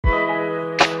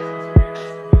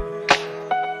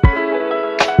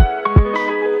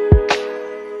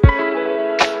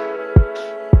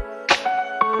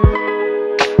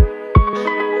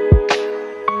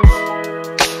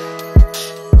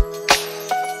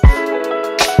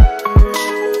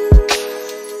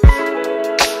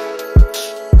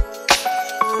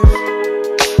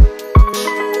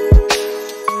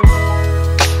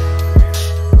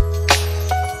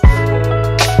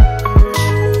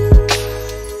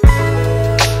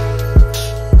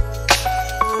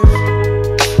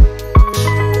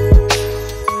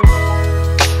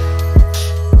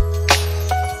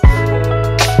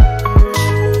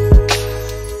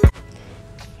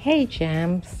Hey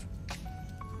Gems,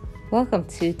 welcome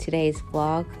to today's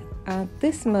vlog.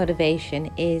 This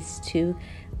motivation is to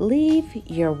leave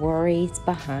your worries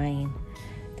behind.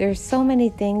 There's so many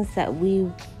things that we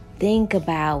think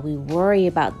about, we worry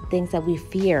about, things that we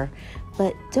fear,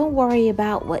 but don't worry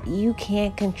about what you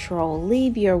can't control.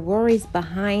 Leave your worries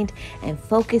behind and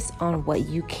focus on what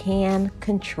you can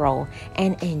control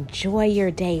and enjoy your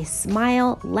day.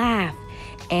 Smile, laugh,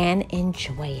 and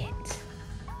enjoy it.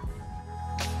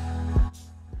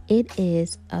 It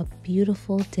is a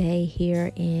beautiful day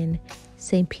here in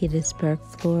St. Petersburg,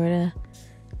 Florida.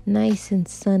 Nice and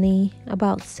sunny,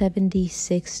 about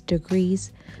 76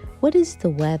 degrees. What is the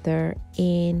weather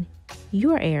in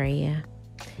your area?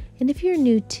 And if you're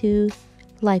new to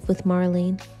Life with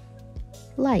Marlene,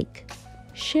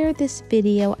 share this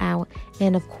video out,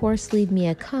 and of course leave me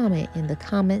a comment in the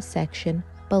comment section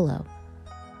below.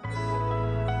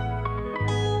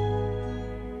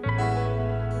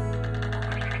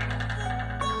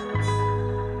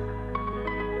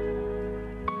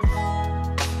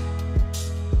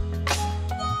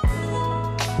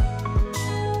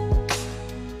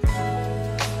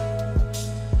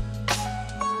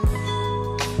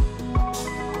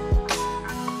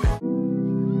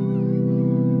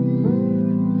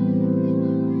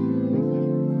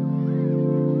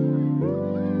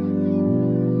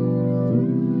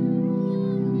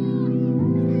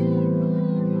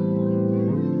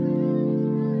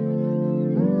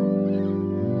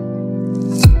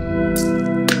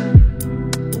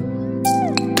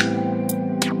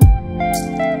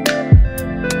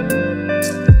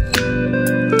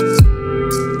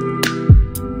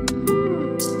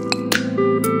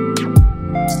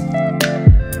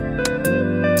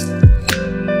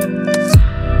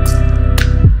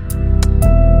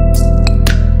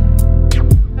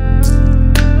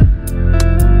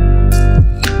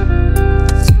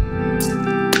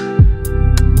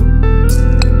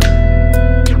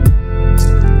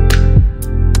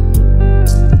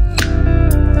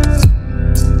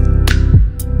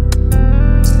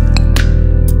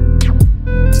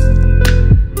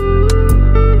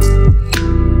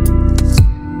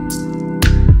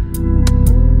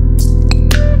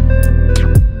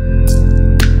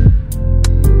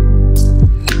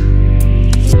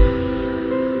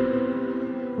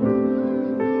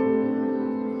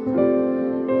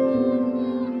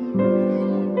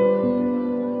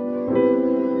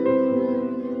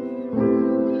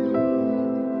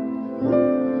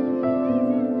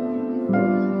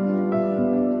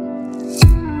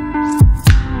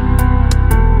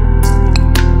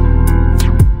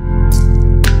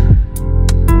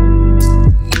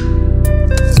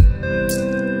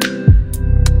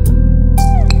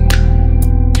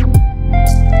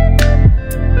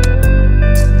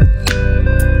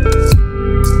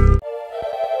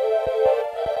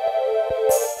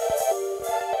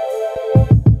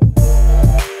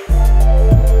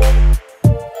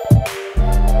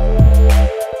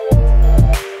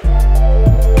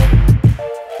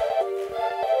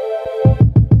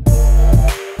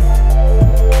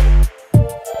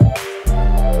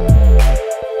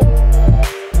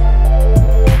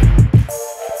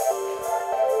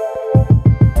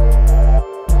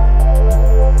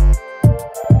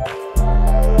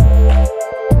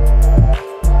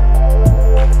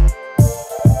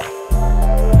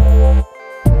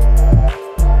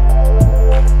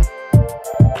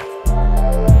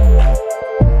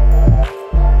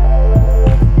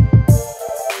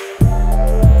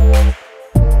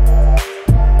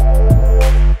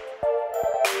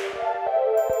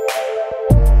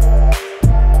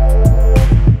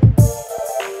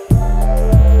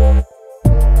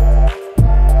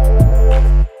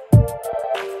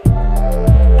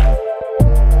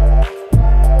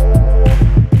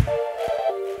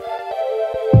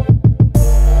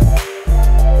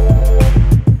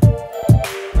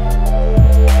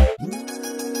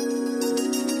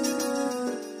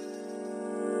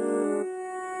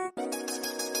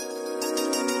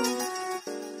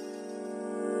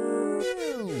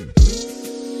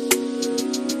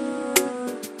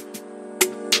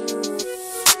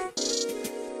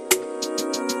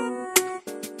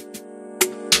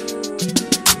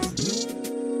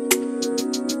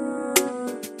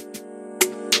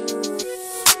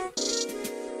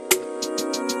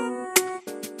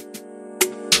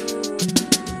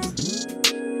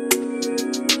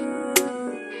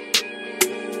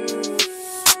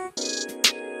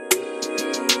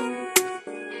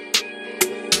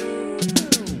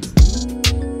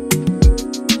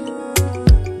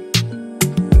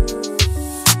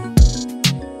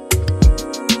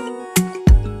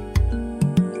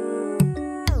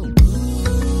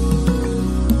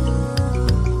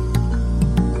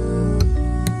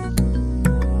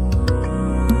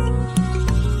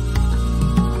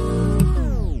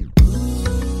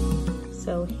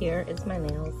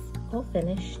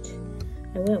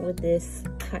 I went with this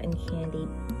cotton candy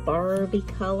Barbie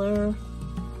color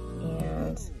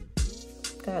and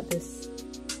got this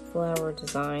flower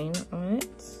design on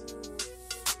it,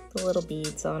 the little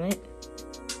beads on it.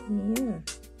 Yeah,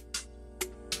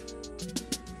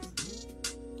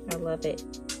 I love it.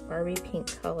 Barbie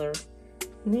pink color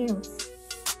nails.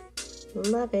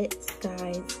 Love it,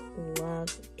 guys.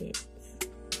 Love it.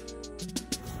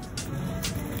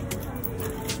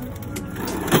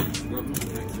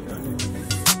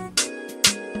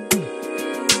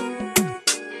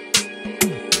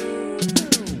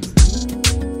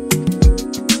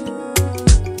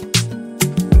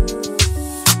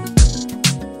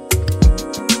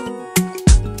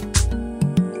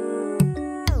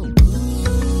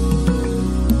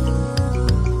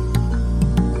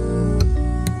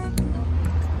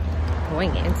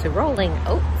 Going into rolling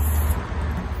oats.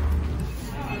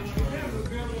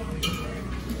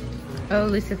 Oh,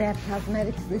 Lisa, they have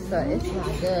cosmetics. Lisa, it's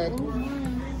not good.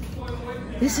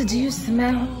 Lisa, do you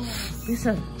smell?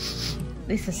 Lisa,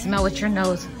 smell with your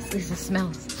nose. Lisa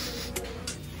smells.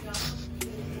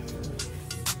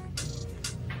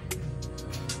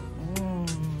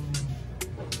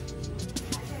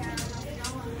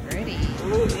 Pretty.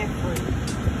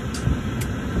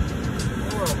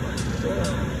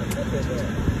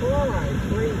 Alright,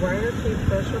 3 rare tea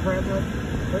special regular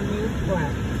renewed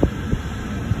black.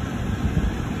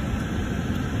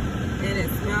 And it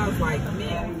smells like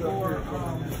mint or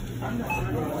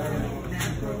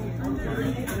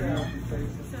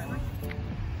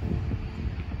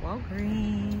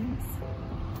Walgreens.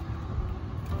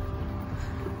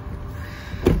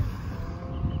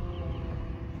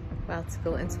 About to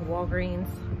go into Walgreens.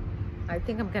 I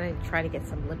think I'm gonna try to get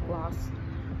some lip gloss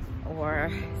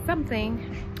or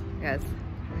something because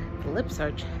the lips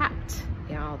are chapped.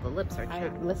 Y'all, the lips are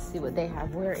chapped. Let's see what they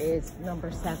have. Where is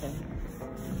number 7?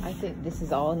 I think this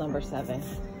is all number 7,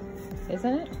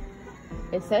 isn't it?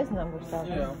 It says number 7.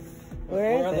 Yeah.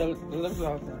 Where is it? The lip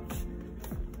gloss.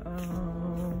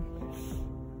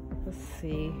 Let's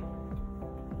see.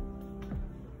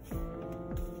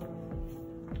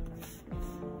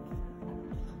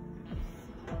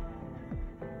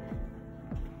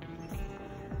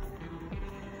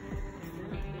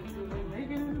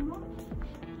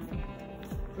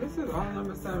 This is all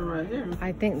number 7 right here.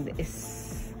 I think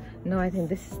I think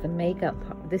this is the makeup.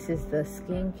 This is the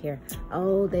skincare.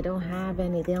 Oh, they don't have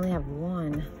any. They only have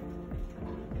one.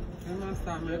 They must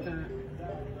stop making it.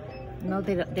 No,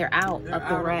 they're out of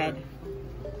the red.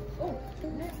 Oh,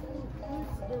 goodness.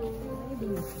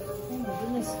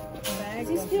 Is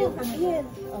he still? Yes.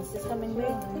 Oh, she's coming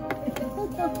back.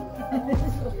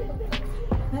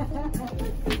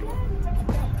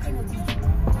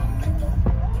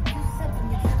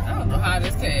 I don't know how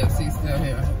this KFC's still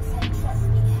here.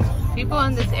 People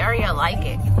in this area like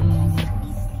it.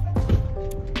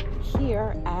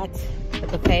 Here at the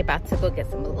buffet, about to go get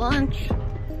some lunch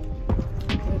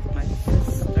with my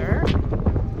sister.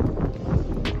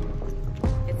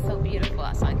 It's so beautiful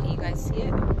outside. Can you guys see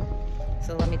it?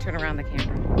 So let me turn around the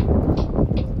camera.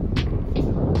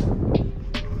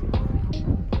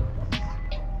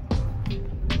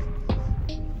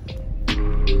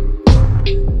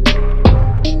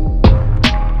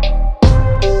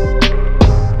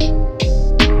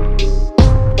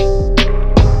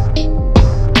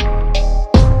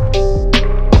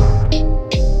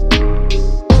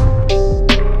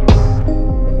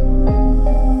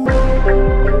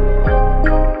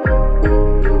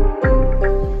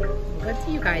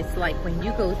 Like when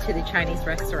you go to the Chinese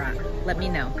restaurant, let me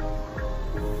know.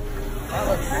 That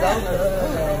looks so good.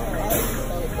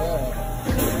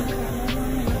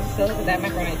 So look at that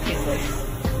macaroni and cheese looks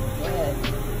good.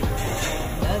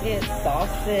 Nuggets,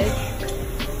 sausage,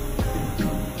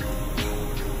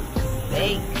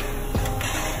 steak.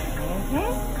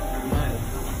 Nice.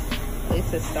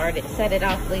 Lisa set it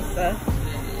off, Lisa.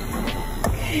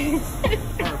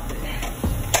 Perfect.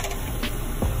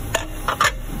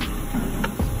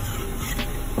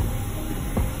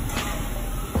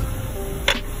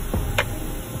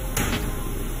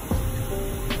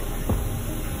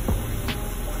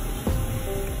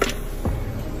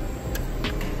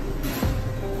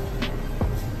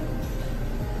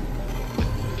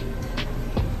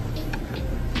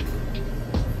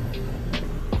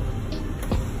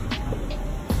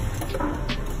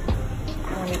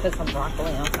 Put some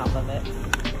broccoli on top of it.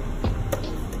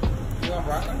 You want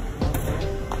broccoli?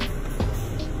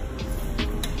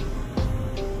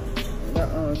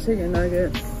 The chicken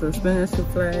nuggets, the spinach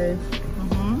souffle,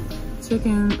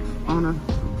 chicken on a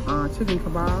chicken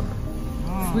kebab,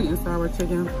 sweet and sour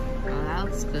chicken. Oh, that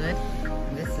looks good.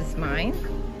 This is mine.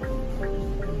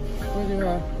 What do you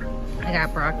have? I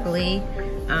got broccoli.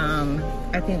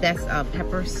 I think that's a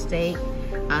pepper steak,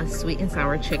 sweet and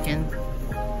sour chicken.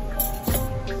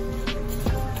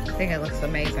 I think it looks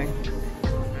amazing.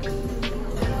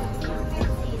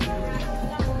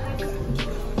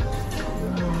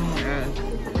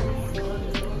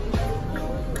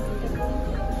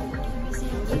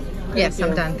 Yes,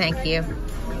 I'm done. Thank you.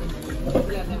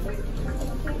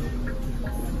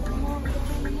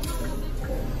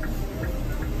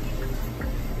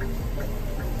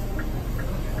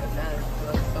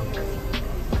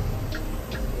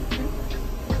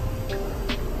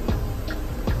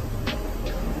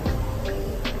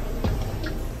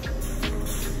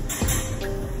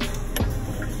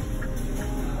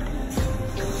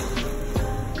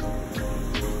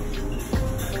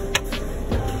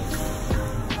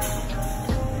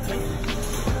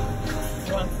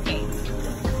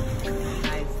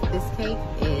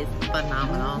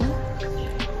 Phenomenal.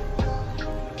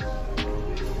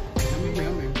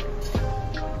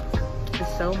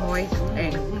 It's so moist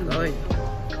and good.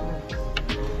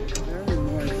 Very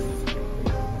moist.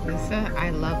 Lisa, I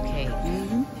love cake.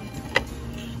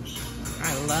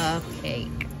 I love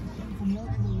cake.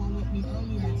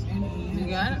 You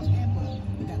got it?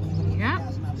 Yeah.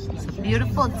 It's a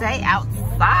beautiful day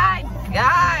outside,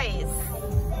 guys.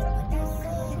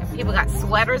 And people got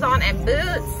sweaters on and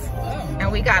boots.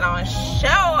 And we got on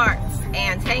shorts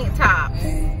and tank tops.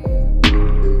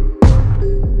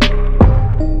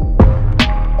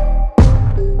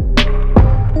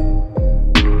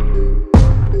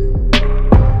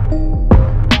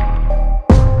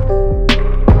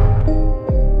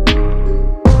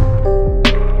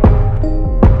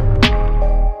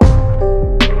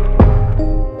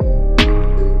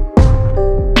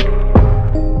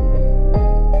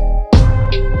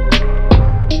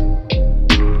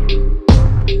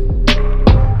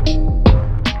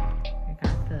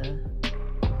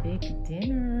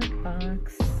 Dinner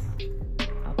box,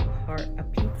 a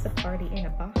pizza party in a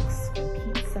box from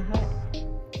Pizza Hut.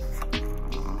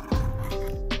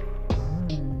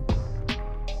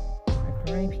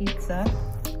 Pepperoni pizza,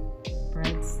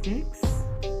 breadsticks,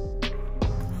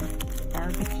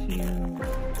 barbecue,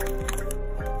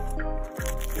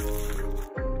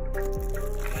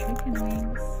 chicken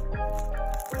wings,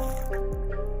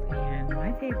 and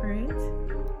my favorite,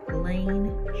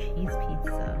 plain cheese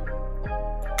pizza.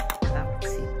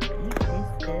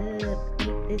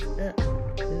 Eat this up.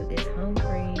 Who is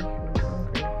hungry? Who's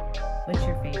hungry? What's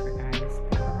your favorite, guys?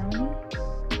 Pepperoni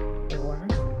or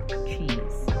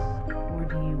cheese? Or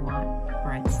do you want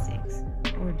breadsticks?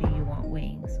 Or do you want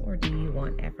wings? Or do you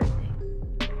want everything?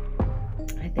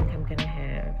 I think I'm gonna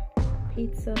have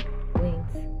pizza,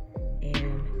 wings,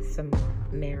 and some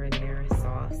marinara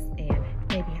sauce, and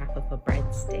maybe half of a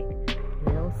breadstick.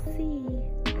 We'll see,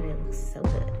 but it looks so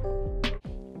good.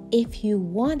 If you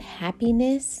want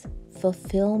happiness,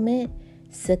 fulfillment,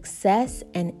 success,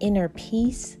 and inner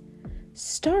peace,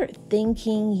 start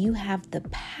thinking you have the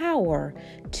power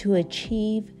to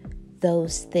achieve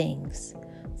those things.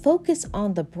 Focus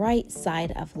on the bright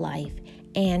side of life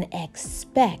and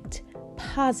expect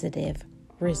positive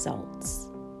results.